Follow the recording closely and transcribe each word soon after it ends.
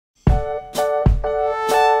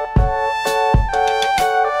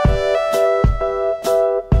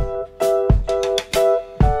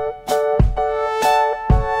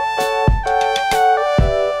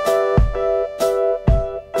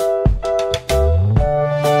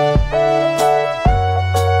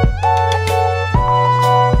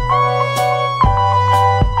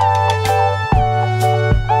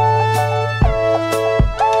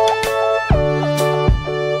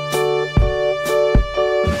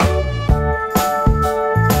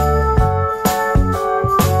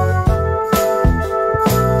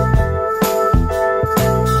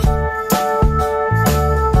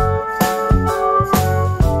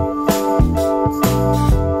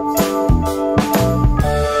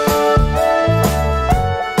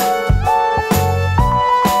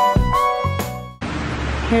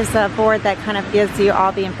Here's a board that kind of gives you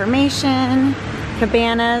all the information.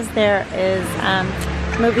 Cabanas, there is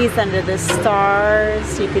movies under the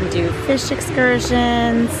stars. You can do fish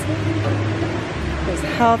excursions. There's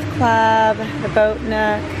health club, the boat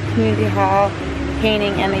nook, community hall,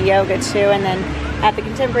 painting, and the yoga too. And then at the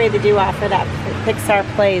Contemporary, they do offer that Pixar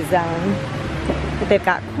play zone. But they've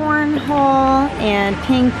got cornhole and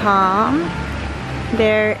ping pong.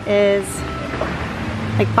 There is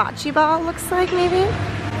like bocce ball, looks like maybe,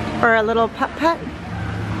 or a little putt-putt.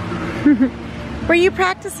 Were you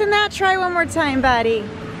practicing that? Try one more time, buddy.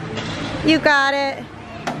 You got it.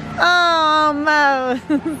 Oh, Mo.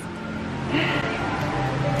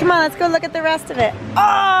 Come on, let's go look at the rest of it.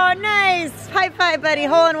 Oh, nice. High five, buddy.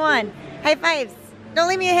 Hole in one. High fives. Don't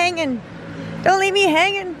leave me hanging. Don't leave me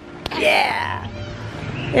hanging. Yeah.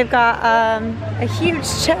 They've got a huge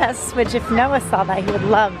chest, which if Noah saw that, he would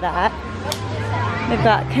love that. They've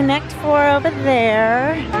got Connect 4 over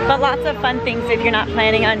there. But lots of fun things if you're not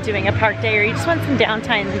planning on doing a park day or you just want some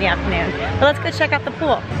downtime in the afternoon. But let's go check out the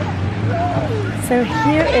pool. So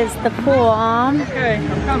here is the pool. Okay,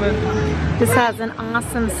 I'm coming. This has an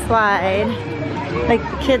awesome slide. Like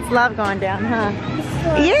the kids love going down, huh?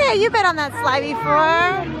 Yeah, you've been on that slide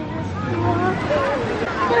before.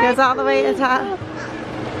 It goes all the way to the top.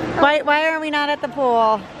 Why are we not at the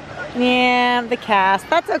pool? Yeah, the cast.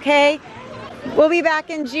 That's okay. We'll be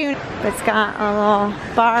back in June. It's got a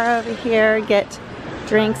little bar over here, get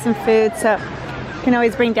drinks and food, so you can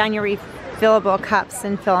always bring down your refillable cups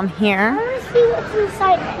and fill them here. I want to see what's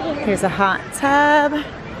inside here. Here's a hot tub.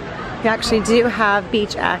 You actually do have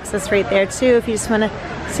beach access right there too if you just want to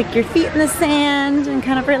stick your feet in the sand and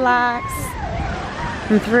kind of relax.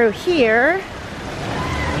 And through here,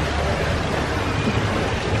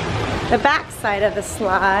 the back side of the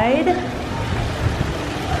slide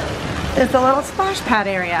is the little splash pad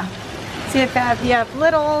area. So if you have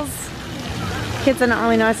littles, kids that don't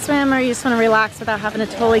really know how to swim, or you just want to relax without having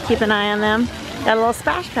to totally keep an eye on them, got a little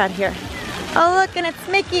splash pad here. Oh look, and it's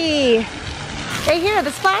Mickey. Right here,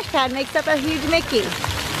 the splash pad makes up a huge Mickey.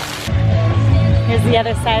 Here's the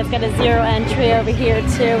other side. It's got a zero entry over here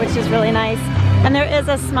too, which is really nice. And there is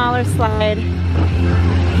a smaller slide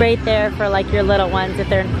right there for like your little ones. If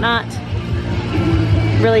they're not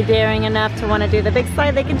really daring enough to want to do the big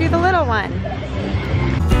slide, they can do the little one.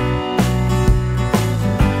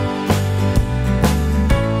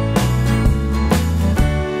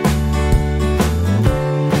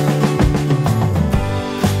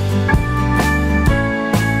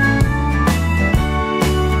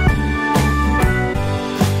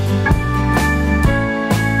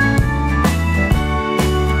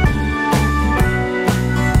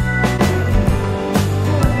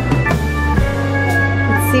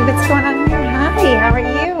 What's going on here? Hi, how are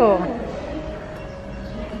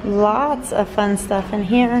you? Lots of fun stuff in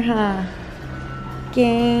here, huh?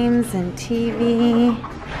 Games and TV.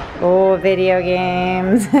 Oh, video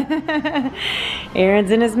games.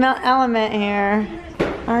 Aaron's in his element here.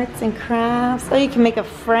 Arts and crafts. Oh, you can make a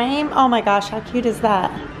frame. Oh my gosh, how cute is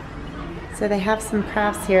that? So they have some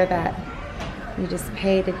crafts here that you just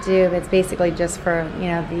pay to do. It's basically just for, you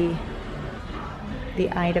know, the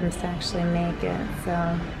items to actually make it.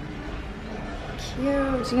 So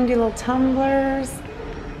cute. You can do little tumblers.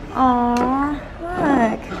 Aww,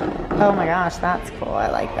 look. Oh my gosh, that's cool. I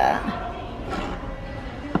like that.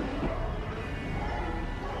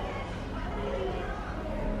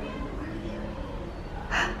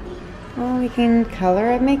 Oh, we can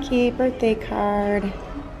color a Mickey birthday card.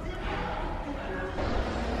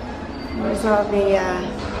 There's all the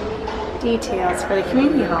details for the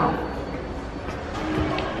community hall.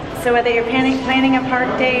 So whether you're planning a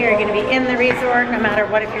park day or you're going to be in the resort, no matter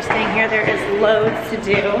what, if you're staying here, there is loads to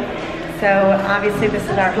do. So obviously this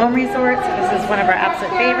is our home resort, so this is one of our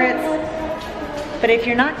absolute favorites. But if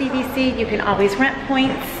you're not DVC, you can always rent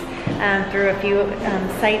points through a few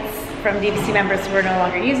sites from DVC members who are no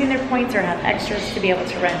longer using their points or have extras to be able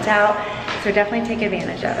to rent out. So definitely take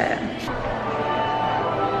advantage of it.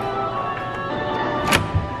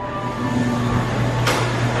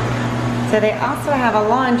 So they also have a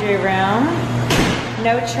laundry room.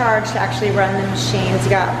 No charge to actually run the machines. You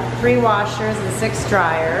got 3 washers and 6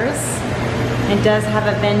 dryers. It does have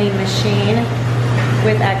a vending machine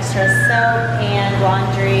with extra soap and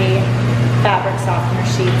laundry fabric softener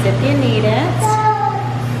sheets if you need it.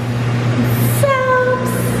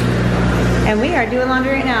 Soaps! And we are doing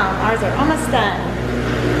laundry right now. Ours are almost done.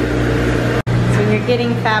 So when you're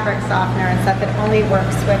getting fabric softener and stuff, it only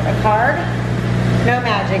works with a card. No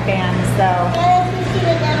magic bands, though.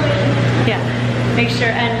 Yeah, make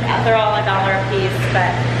sure, and they're all $1 a piece,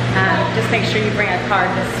 but Just make sure you bring a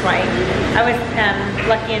card to swipe. I was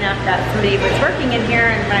lucky enough that somebody was working in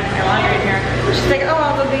here, and when I put my laundry in here, she's like, oh,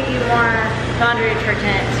 I'll go get you more laundry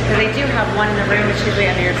detergent. Because they do have one in the room, which is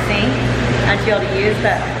usually under your sink, to be able to use,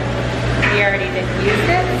 but we already did use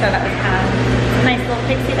it, so that was kind of a nice little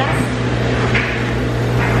pixie dust.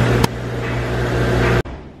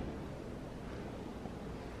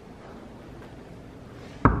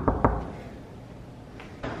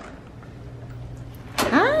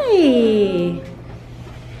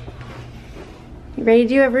 Ready to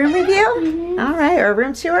do a room review? Mm-hmm. All right, or a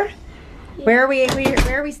room tour? Yeah. Where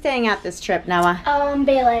are we staying at this trip, Noah?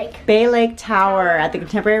 Bay Lake. Bay Lake Tower at the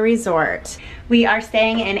Contemporary Resort. We are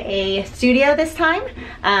staying in a studio this time,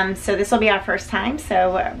 so this will be our first time,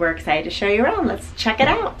 so we're excited to show you around. Let's check it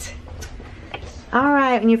out. All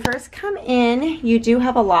right, when you first come in, you do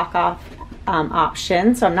have a lock-off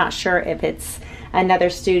option, so I'm not sure if it's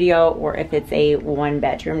another studio or if it's a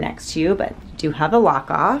one-bedroom next to you, but you do have a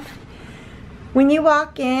lock-off. When you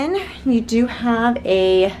walk in, you do have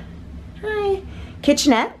a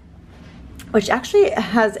kitchenette, which actually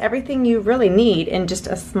has everything you really need in just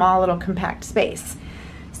a small little compact space.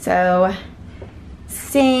 So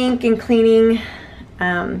sink and cleaning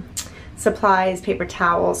supplies, paper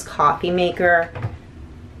towels, coffee maker.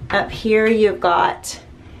 Up here you've got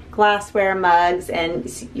glassware, mugs, and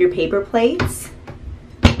your paper plates.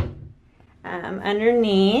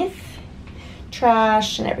 Underneath,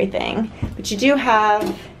 trash and everything, but you do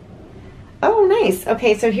have, oh nice,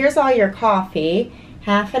 okay, so here's all your coffee,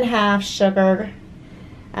 half and half, sugar,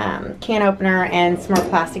 can opener, and some more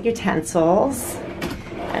plastic utensils,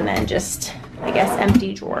 and then just, I guess,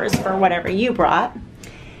 empty drawers for whatever you brought,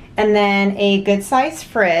 and then a good sized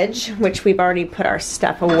fridge, which we've already put our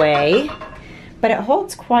stuff away, but it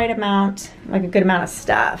holds quite a good amount of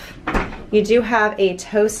stuff. You do have a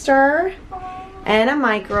toaster and a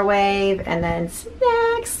microwave, and then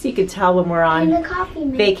snacks. You can tell when we're on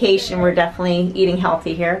vacation, we're definitely eating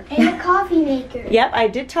healthy here. And a coffee maker. Yep, I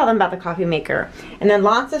did tell them about the coffee maker. And then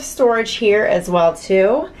lots of storage here as well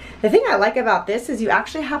too. The thing I like about this is you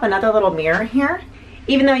actually have another little mirror here.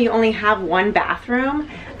 Even though you only have one bathroom,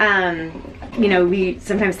 you know, we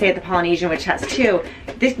sometimes stay at the Polynesian, which has two.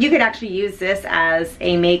 You could actually use this as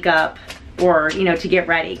a makeup or, you know, to get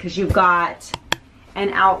ready, because you've got an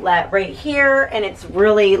outlet right here, and it's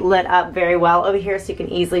really lit up very well over here, so you can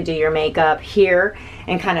easily do your makeup here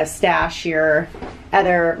and kind of stash your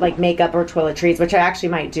other like makeup or toiletries, which I actually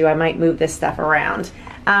might do. I might move this stuff around.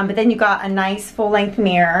 But then you got a nice full-length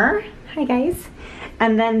mirror. Hi guys.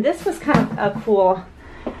 And then this was kind of a cool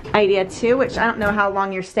idea too, which I don't know how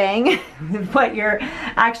long you're staying, what you're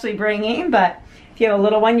actually bringing, but if you have a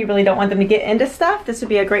little one, you really don't want them to get into stuff, this would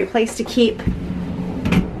be a great place to keep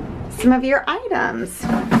some of your items.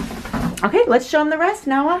 Okay, let's show them the rest,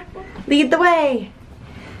 Noah. Lead the way.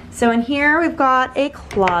 So in here we've got a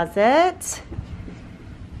closet,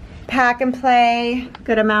 pack and play,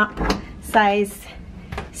 good amount size,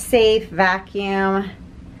 safe, vacuum,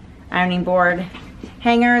 ironing board,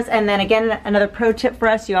 hangers, and then again, another pro tip for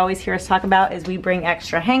us you always hear us talk about is we bring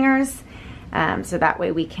extra hangers, so that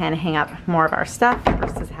way we can hang up more of our stuff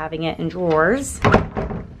versus having it in drawers.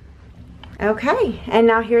 Okay, and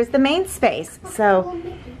now here's the main space. So,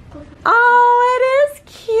 oh, it is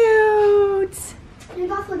cute. There's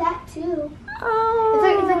also that too.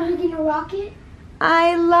 Oh, it's like making a rocket.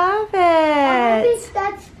 I love it. I think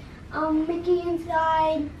that's Mickey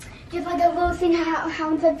inside. Just like a little thing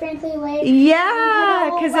how inside Fancy Lake. Yeah,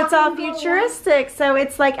 because it's all futuristic, so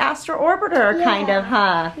it's like Astro Orbiter kind of,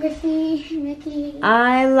 huh? Mickey.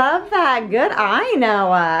 I love that. Good eye,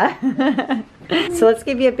 Noah. So let's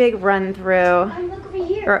give you a big run through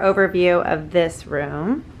or overview of this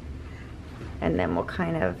room, and then we'll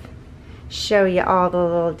kind of show you all the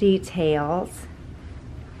little details.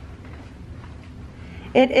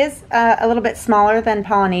 It is a little bit smaller than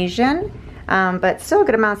Polynesian, but still a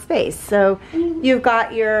good amount of space. So you've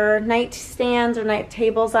got your nightstands or night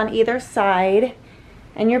tables on either side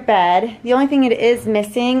and your bed. The only thing it is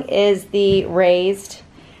missing is the raised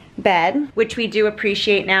bed, which we do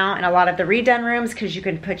appreciate now in a lot of the redone rooms because you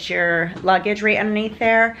can put your luggage right underneath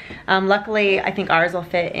there. Luckily, I think ours will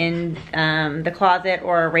fit in the closet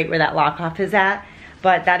or right where that lock-off is at,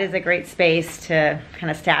 but that is a great space to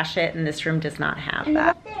kind of stash it, and this room does not have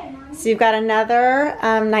that. So you've got another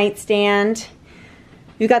nightstand.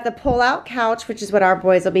 You've got the pull-out couch, which is what our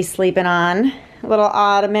boys will be sleeping on. A little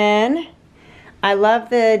ottoman. I love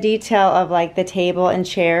the detail of like the table and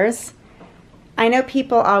chairs. I know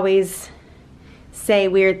people always say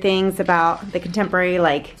weird things about the Contemporary,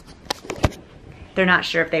 like they're not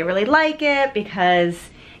sure if they really like it because,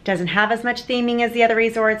 Doesn't have as much theming as the other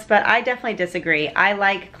resorts, but I definitely disagree. I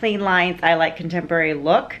like clean lines. I like contemporary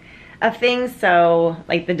look of things, so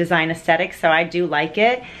like the design aesthetic, so I do like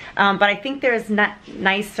it. But I think there's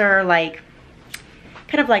nicer, like,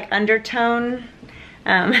 kind of like undertone,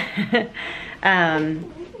 kind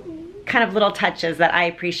of little touches that I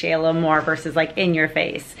appreciate a little more versus like in your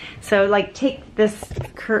face. So like take this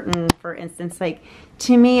curtain, for instance, like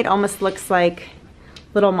to me it almost looks like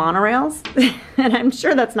little monorails. And I'm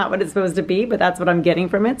sure that's not what it's supposed to be, but that's what I'm getting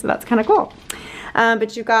from it, so that's kind of cool.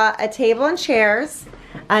 But you've got a table and chairs,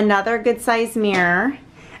 another good sized mirror,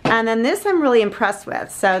 and then this I'm really impressed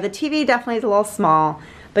with. So the TV definitely is a little small,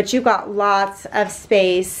 but you've got lots of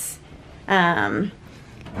space, you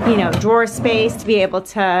know, drawer space to be able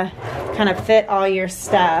to kind of fit all your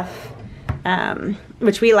stuff,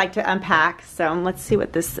 which we like to unpack. So let's see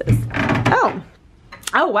what this is.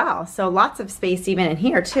 Oh wow, so lots of space even in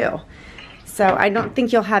here too. So I don't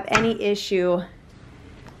think you'll have any issue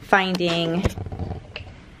finding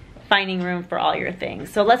room for all your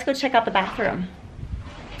things. So let's go check out the bathroom.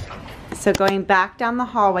 So going back down the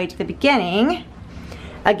hallway to the beginning,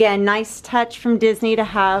 again, nice touch from Disney to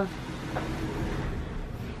have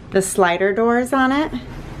the slider doors on it.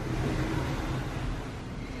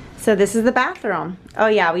 So this is the bathroom. Oh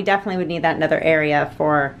yeah, we definitely would need that another area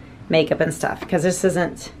for makeup and stuff, because this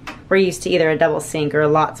isn't, we're used to either a double sink or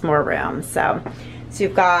lots more room. So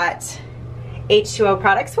you've got H2O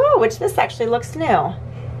products, whoa, which this actually looks new.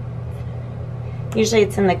 Usually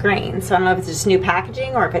it's in the green, so I don't know if it's just new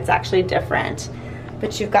packaging or if it's actually different.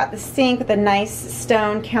 But you've got the sink with a nice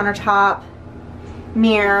stone countertop,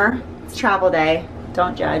 mirror. It's travel day,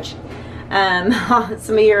 don't judge.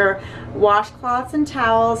 Some of your washcloths and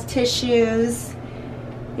towels, tissues,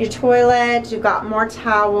 your toilet, you've got more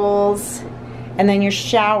towels, and then your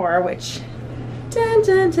shower, which dun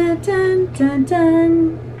dun dun dun dun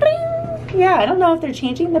dun, bing. Yeah, I don't know if they're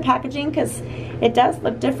changing the packaging because it does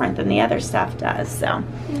look different than the other stuff does. So,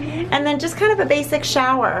 and then just kind of a basic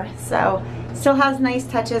shower. So still has nice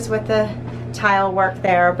touches with the tile work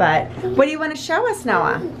there. But what do you want to show us,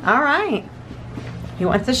 Noah? All right, he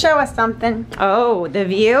wants to show us something. Oh, the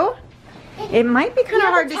view. It might be kind of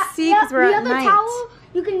hard to see because we're at night.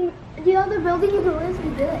 The other building you can really see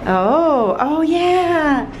good. Oh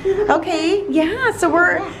yeah. Okay, yeah. So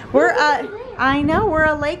we're I know, we're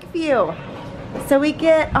a lake view. So we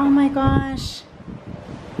get, oh my gosh,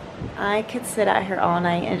 I could sit out here all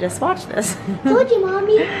night and just watch this. Told you,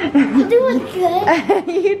 Mommy. You're doing good.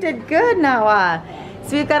 You did good, Noah.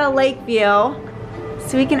 So we've got a lake view,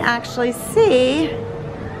 so we can actually see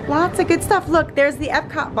lots of good stuff. Look, there's the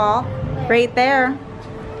Epcot ball right there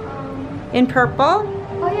in purple.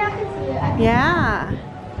 Oh yeah, I can see it.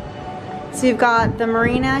 Yeah. So you've got the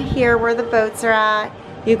marina here where the boats are at.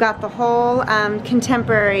 You've got the whole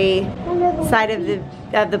contemporary side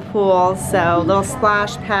of the pool. So little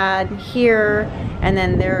splash pad here, and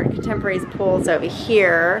then there are contemporary pools over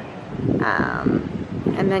here.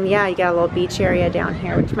 And then yeah, you got a little beach area down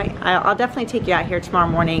here, which I'll definitely take you out here tomorrow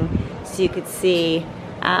morning so you could see.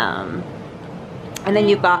 And then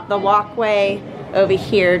you've got the walkway over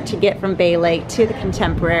here to get from Bay Lake to the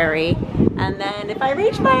contemporary. And then if I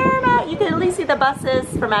reach my arm out, you can at least see the buses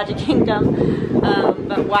for Magic Kingdom.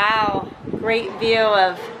 But wow, great view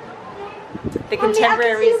of the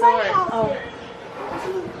contemporary resort. Oh.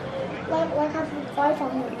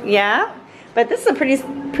 Yeah, but this is a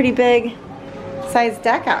pretty big sized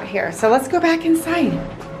deck out here. So let's go back inside.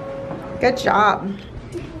 Good job.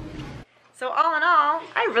 So all in all,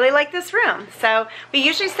 I really like this room. So we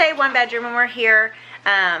usually stay 1 bedroom when we're here,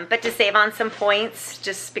 but to save on some points,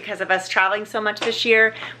 just because of us traveling so much this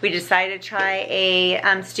year, we decided to try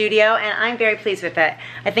a studio, and I'm very pleased with it.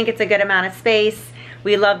 I think it's a good amount of space.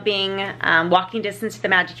 We love being walking distance to the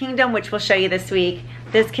Magic Kingdom, which we'll show you this week.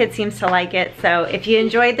 This kid seems to like it. So if you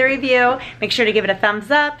enjoyed the review, make sure to give it a thumbs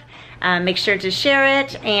up. Make sure to share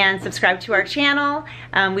it and subscribe to our channel.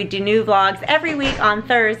 We do new vlogs every week on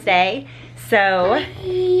Thursday. So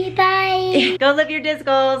bye. Go live your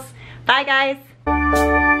DisGoals. Bye guys.